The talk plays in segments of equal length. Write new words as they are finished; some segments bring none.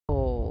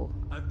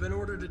been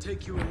ordered to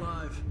take you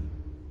alive.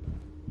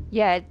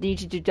 Yeah, you need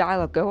to do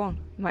dialogue. Go on.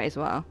 Might as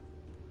well.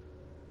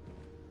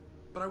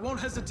 But I won't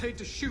hesitate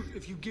to shoot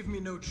if you give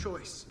me no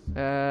choice.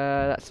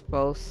 That's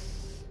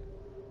false.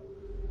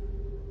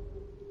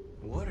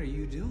 What are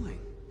you doing?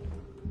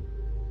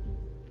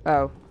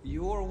 Oh.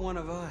 You're one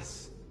of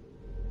us.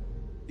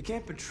 You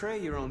can't betray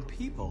your own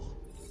people.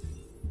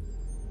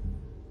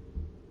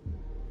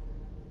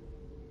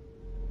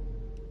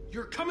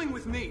 You're coming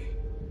with me.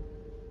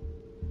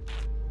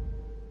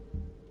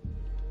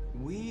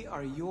 We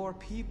are your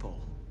people.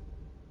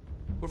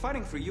 We're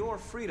fighting for your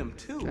freedom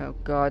too. Oh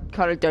God,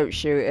 Connor, don't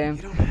shoot him.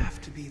 You don't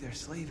have to be their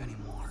slave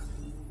anymore.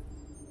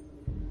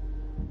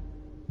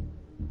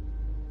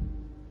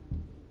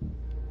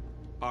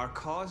 Our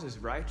cause is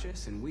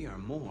righteous and we are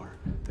more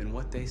than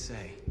what they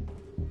say.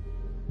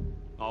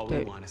 All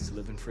we want is to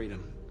live in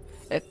freedom.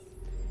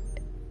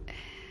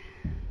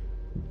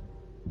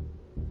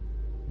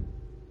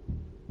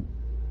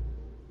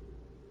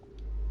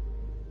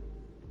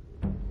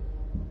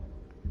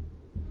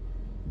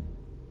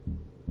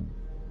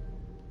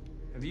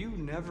 Have you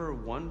never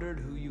wondered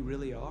who you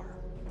really are?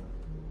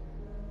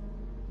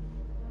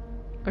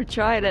 I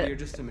tried it. You're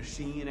just a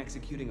machine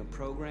executing a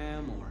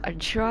program, or I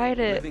tried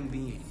a it. living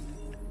being,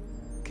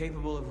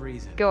 capable of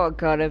reason. Go on,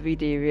 Connor, be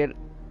deviant.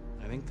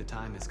 I think the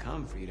time has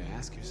come for you to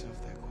ask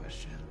yourself that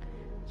question.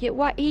 Yeah,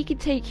 why? He can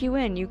take you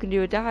in. You can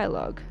do a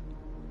dialogue.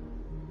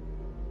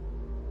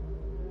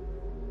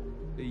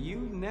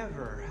 You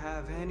never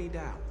have any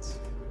doubts.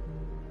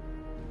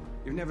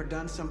 You've never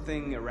done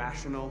something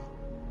irrational,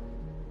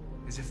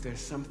 as if there's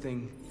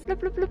something.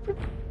 Bloop, bloop, bloop, bloop.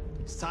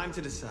 It's time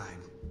to decide.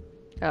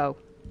 Oh,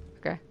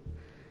 okay.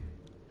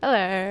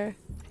 Hello.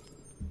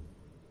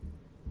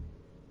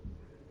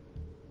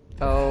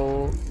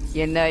 Oh,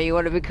 you know you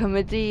want to become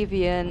a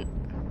deviant.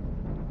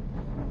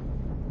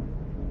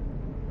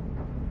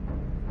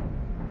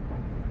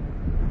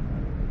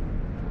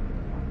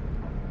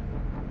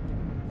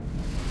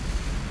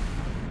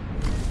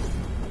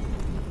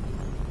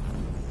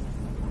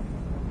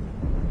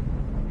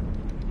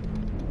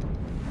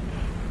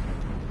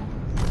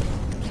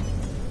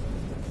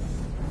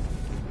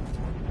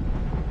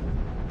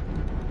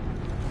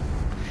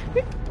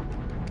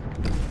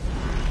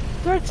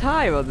 Throw a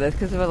time on this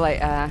because we're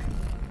like,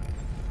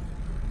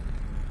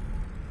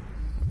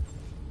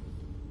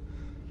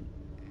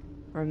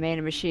 remain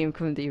a machine,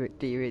 come do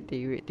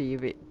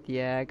it.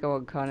 Yeah, go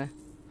on, Connor.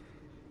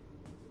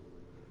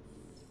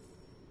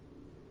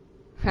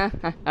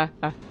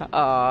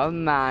 Oh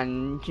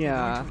man, You're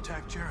yeah. going to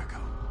attack Jericho.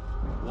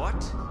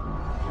 What?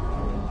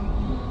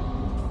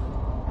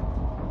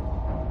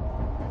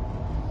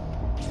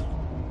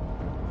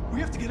 We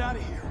have to get out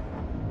of here.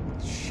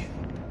 Shit.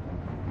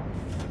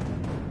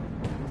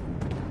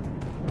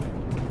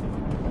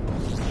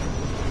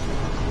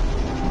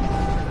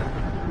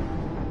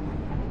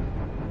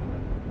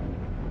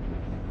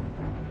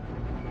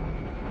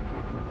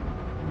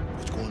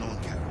 What's going on,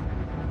 Carol?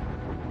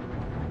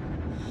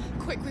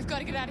 Quick, we've got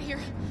to get out of here.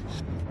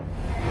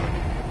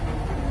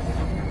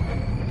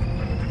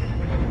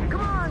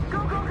 Come on, go,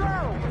 go,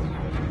 go!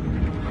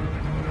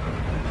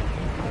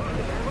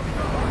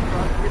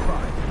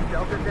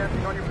 Delta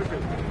dancing on your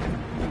position.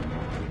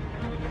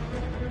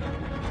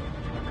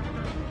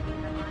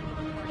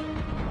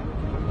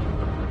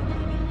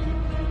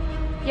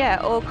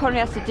 Yeah, all Connor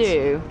has to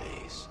do.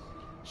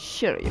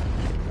 Shut up.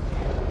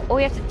 All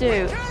you have to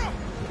do.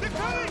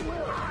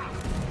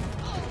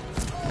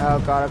 Oh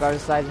God, I gotta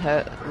decide to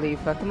hurt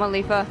Leafa. Come on,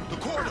 Leafa. The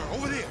corridor,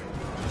 over there.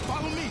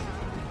 Follow me.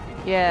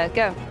 Yeah,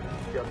 go.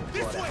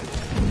 This way.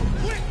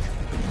 Quick.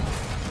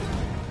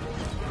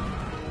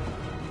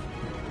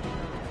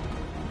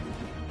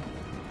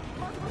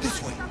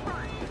 This way.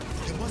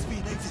 There must be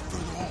an exit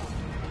further on.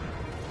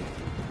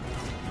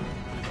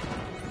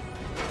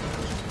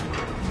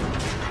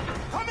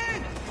 Come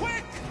in,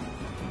 quick!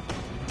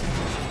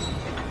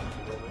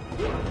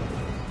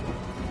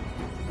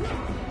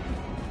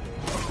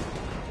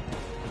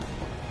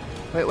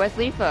 Wait, where's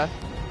Leafa?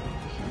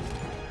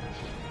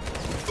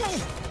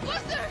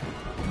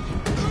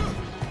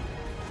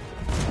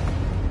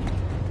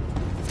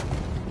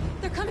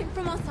 They're coming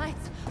from all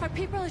sides. Our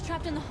people are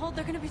trapped in the hold.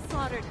 They're gonna be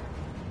slaughtered.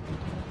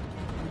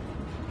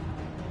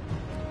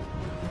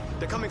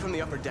 They're coming from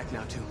the upper deck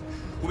now, too.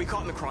 We'll be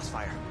caught in the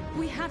crossfire.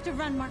 We have to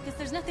run, Marcus.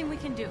 There's nothing we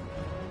can do.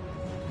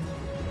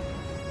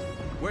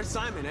 Where's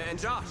Simon and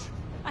Josh?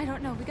 I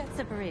don't know. We got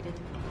separated.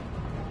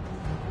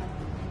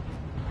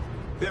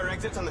 There are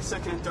exits on the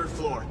second and third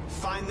floor.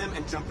 Find them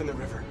and jump in the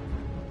river.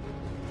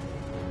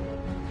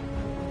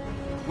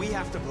 We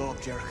have to blow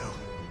up Jericho.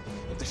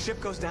 If the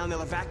ship goes down,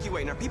 they'll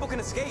evacuate and our people can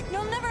escape.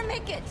 You'll never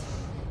make it!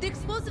 The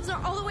explosives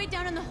are all the way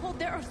down in the hold.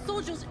 There are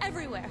soldiers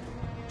everywhere.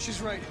 She's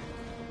right.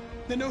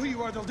 They know who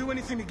you are. They'll do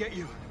anything to get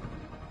you.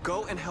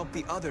 Go and help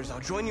the others. I'll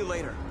join you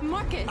later.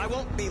 Marcus! I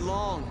won't be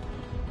long.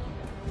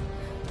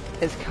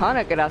 Is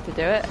Connor gonna have to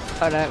do it?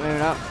 Oh no, maybe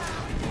not.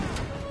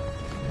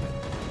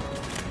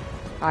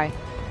 Hi.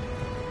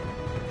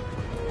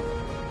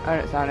 Oh,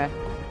 no, it's Anna.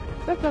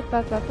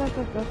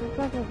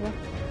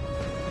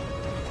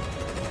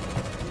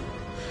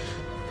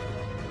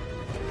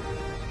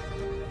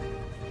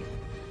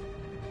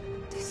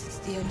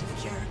 island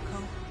of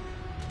Jericho.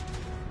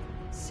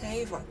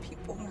 Save our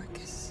people,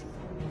 Marcus.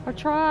 I'll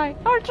try.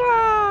 I'll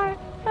try.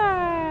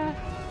 Ah.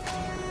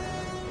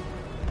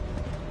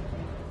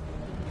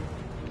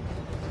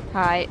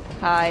 Hi.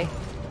 Hi.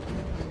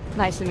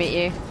 Nice to meet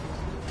you.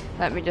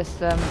 Let me just,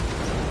 no.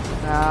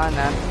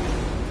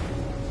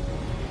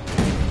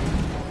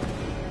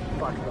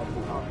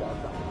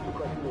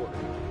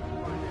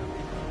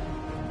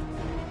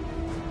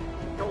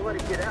 Don't let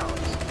it get out.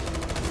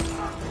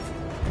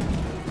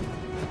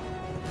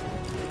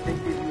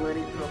 Didn't give you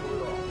any trouble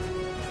at all.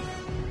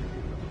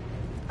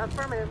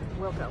 Affirmative.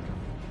 Will go.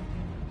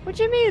 What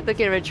do you mean they're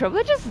getting in trouble?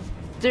 They're just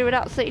doing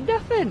absolutely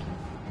nothing.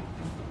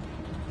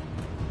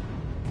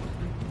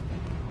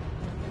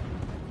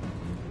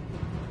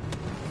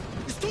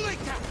 It's too late,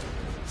 Cap.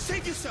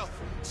 Save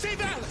yourself.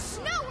 Save Alice.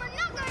 No, we're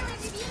not going to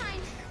leave you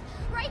behind.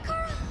 Right,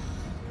 Carl?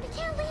 We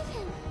can't leave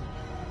him.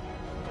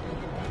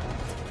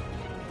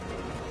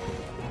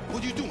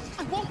 What are you doing?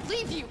 I won't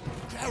leave you.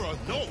 Clara,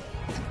 no.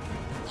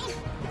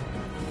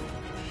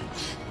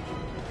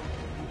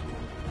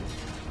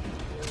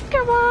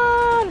 Come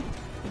on!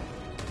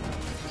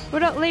 We're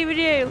not leaving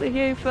you. Leave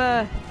you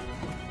first.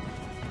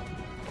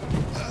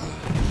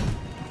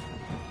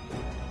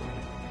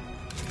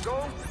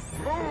 Go.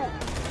 Move.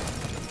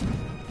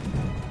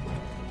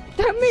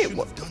 Damn You it! shouldn't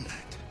have done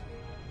that.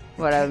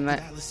 You Whatever, can't mate.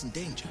 put Alice in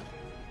danger.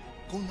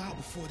 Go now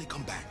before they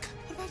come back.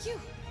 What about you?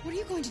 What are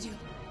you going to do?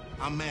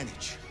 I'll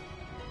manage.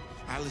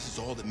 Alice is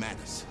all that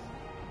matters.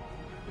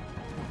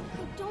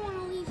 I don't want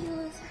to leave you,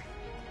 Luther.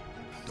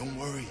 Don't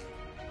worry.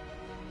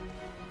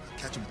 I'll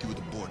catch him through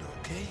the border,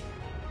 okay?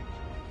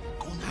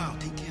 Go now.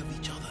 Take care of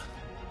each other.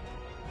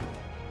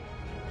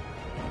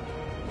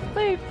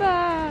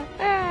 Luther!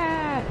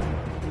 Ah!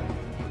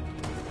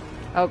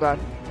 Oh god.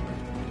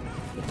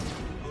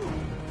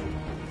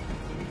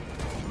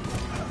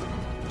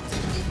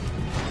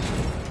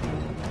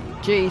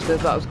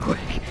 Jesus, that was quick.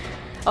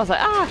 I was like,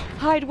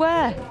 hide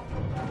where?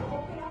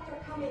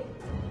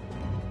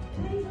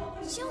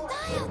 She'll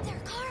die out there,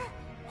 Kara.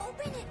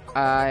 Open it.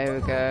 Here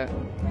we go.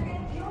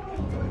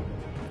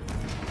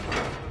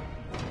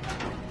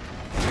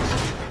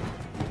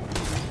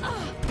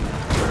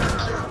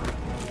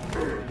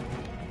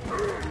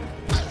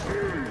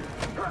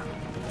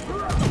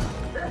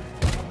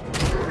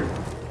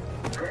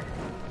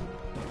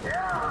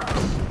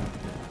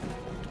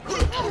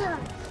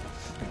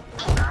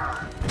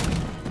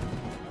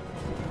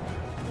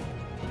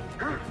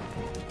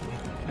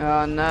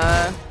 Oh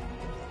no.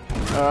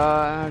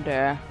 Oh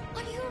dear.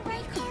 Are you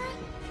alright, Kara?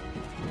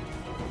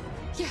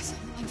 Yes,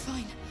 I'm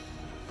fine.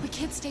 We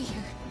can't stay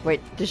here.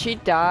 Wait, did she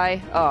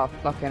die? Oh,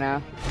 fucking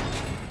hell.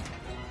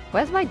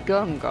 Where's my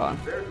gun gone?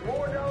 There's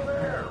more down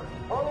there.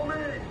 Follow me.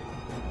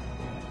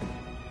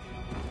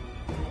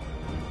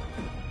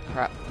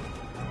 Crap.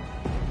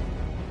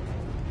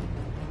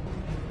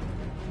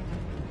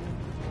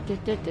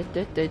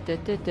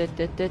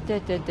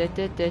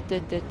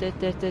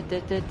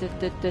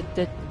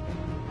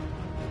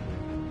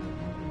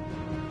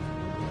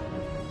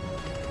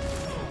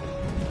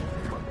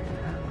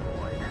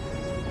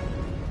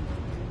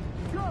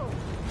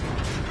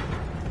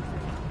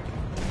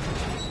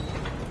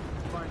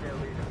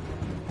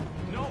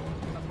 No!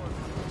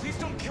 Please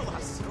don't kill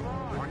us! Don't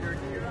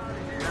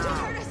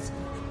hurt us.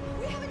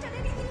 We haven't done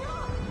anything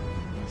wrong.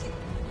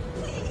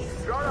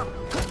 Please. Shut up.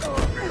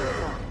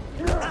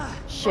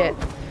 Shit.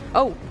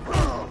 Oh!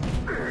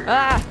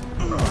 Ah!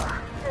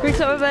 Quick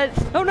time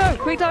events! Oh no!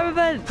 Quick time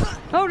events!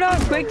 Oh no!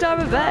 Quick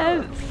time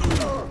events!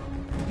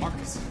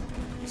 Marcus,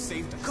 you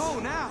saved us. Go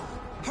now!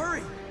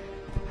 Hurry!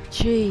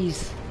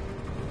 Jeez.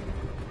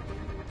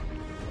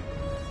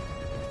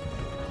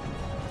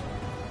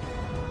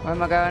 Where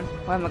am I going?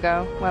 Where am I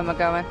going? Where am I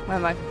going? Where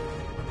am I?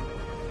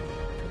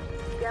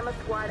 Gamma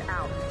squad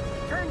out.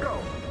 Tango.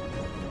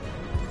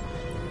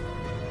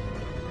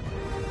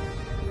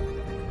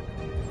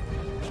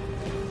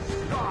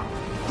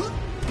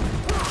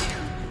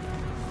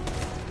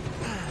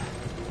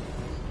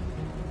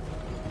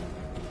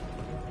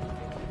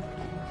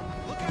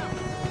 Look out!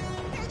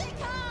 Here they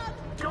come!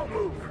 Don't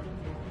move.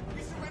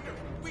 We surrender!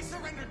 We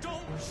surrender!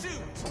 Don't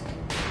shoot!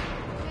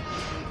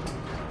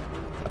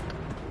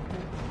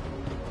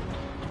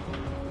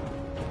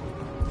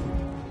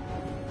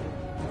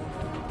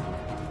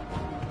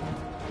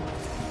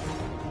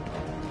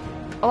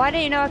 Oh, I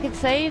didn't know I could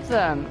save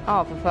them.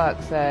 Oh, for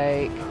fuck's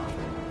sake.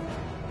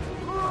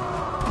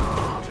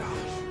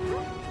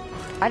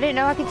 I didn't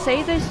know I could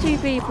save those two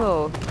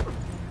people.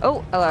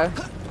 Oh, hello.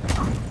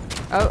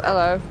 Oh,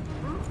 hello.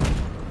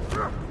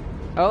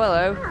 Oh,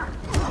 hello.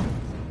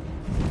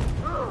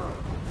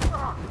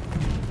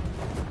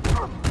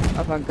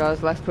 Oh, thank God,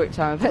 there's less quick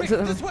time events.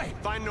 Quick, this way!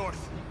 Find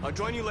North. I'll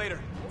join you later.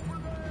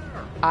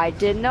 I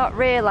did not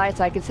realize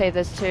I could save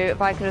those two.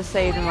 If I could have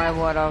saved them, I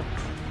would have.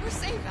 We're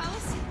safe, Alice.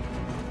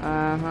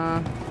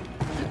 Uh-huh.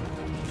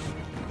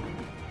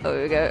 Oh,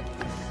 here we go.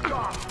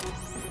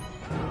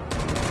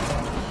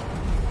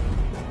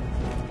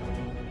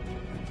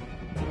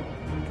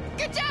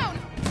 Get down!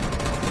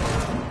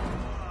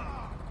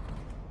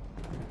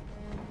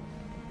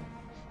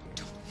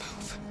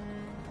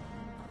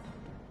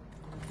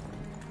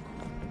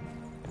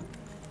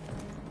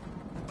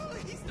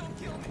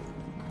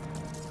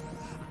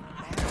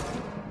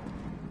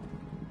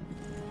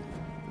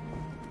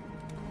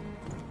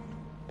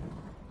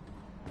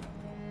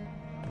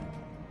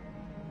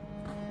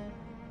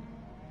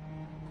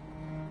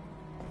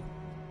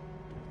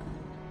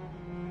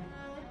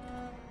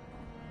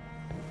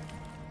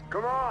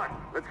 Come on,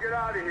 let's get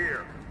out of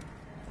here.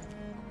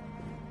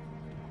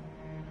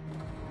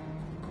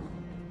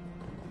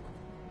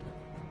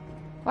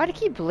 Why do you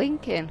keep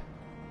blinking?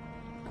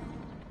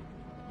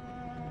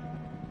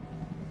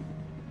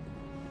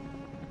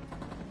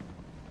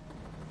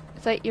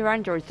 It's like your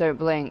androids don't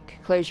blink.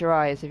 Close your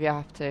eyes if you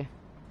have to.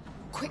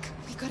 Quick,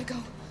 we gotta go.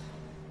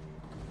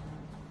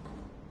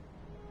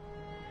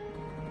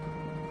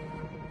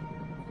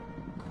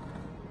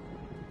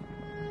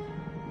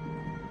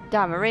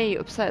 Damn, I'm really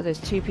upset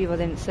there's 2 people I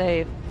didn't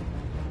save.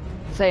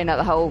 Saying that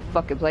the whole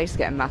fucking place is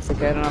getting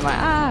massacred, and I'm like,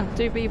 ah,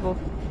 2 people.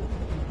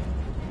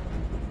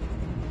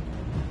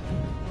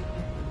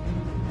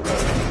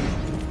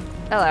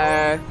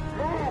 Hello.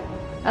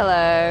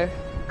 Hello.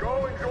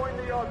 Go and join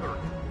the others.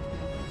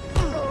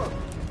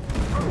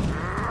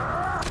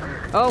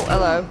 Oh,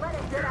 hello.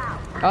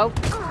 Oh.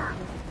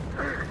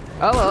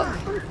 Oh, well.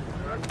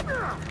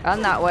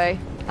 And that way.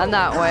 And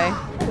that way.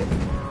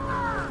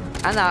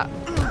 And that.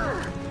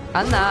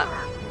 And that.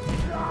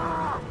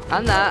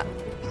 And that.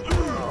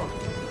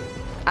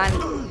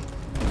 And.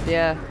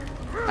 Yeah.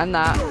 And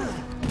that.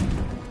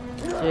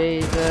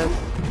 Jesus.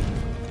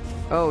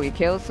 Oh, you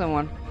killed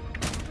someone.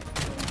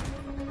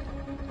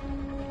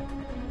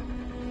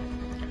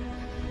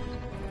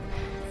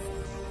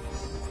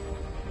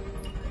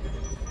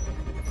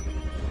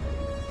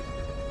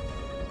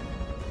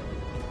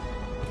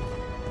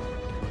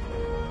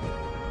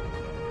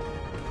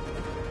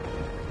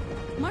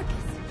 Marcus.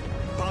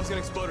 Bomb's gonna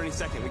explode any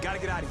second. We gotta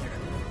get out of here.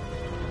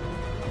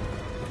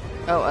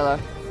 Oh, hello.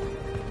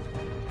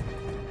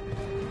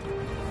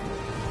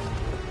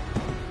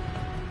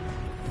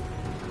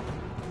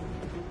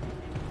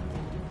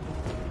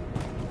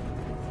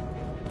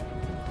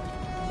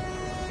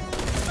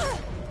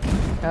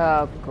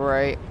 Oh,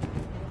 great.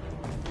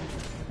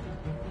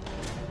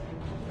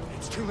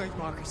 It's too late,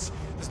 Marcus.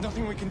 There's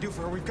nothing we can do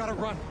for her. We've got to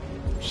run.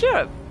 Shut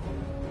up.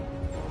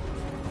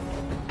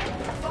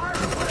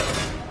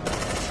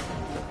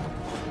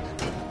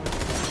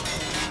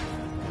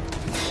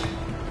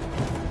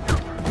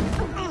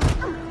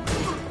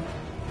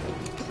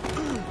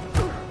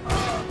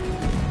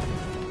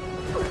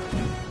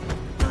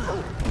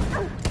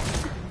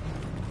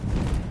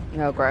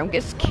 No, great. I'm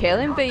just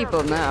killing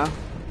people now.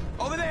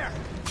 Over there!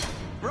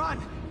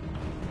 Run!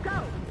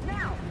 Go,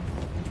 now!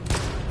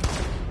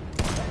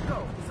 Let's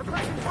go.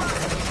 Suppressing fire!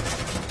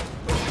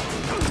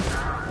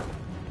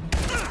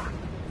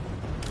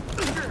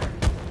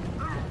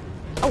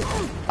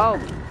 Oh.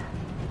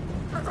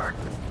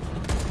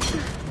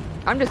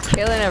 I'm just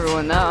killing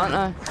everyone now, aren't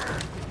I?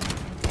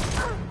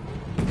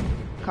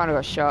 Connor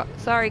got shot.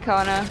 Sorry,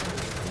 Connor.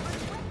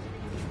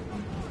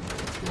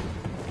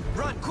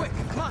 Run, quick,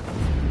 come on!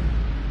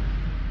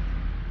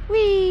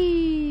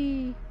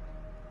 Whee!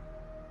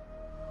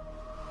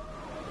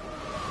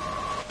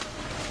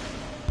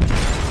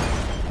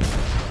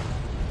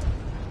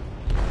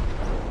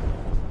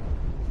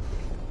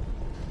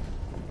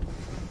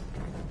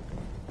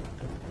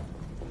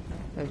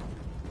 They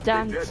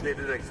Damn.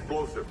 detonated an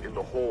explosive in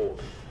the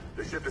hold.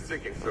 The ship is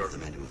sinking, sir. The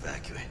men to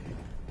evacuate.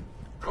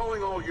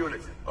 Calling all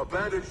units.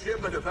 Abandon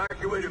ship and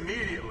evacuate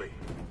immediately.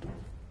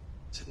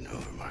 Is it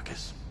over,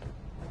 Marcus?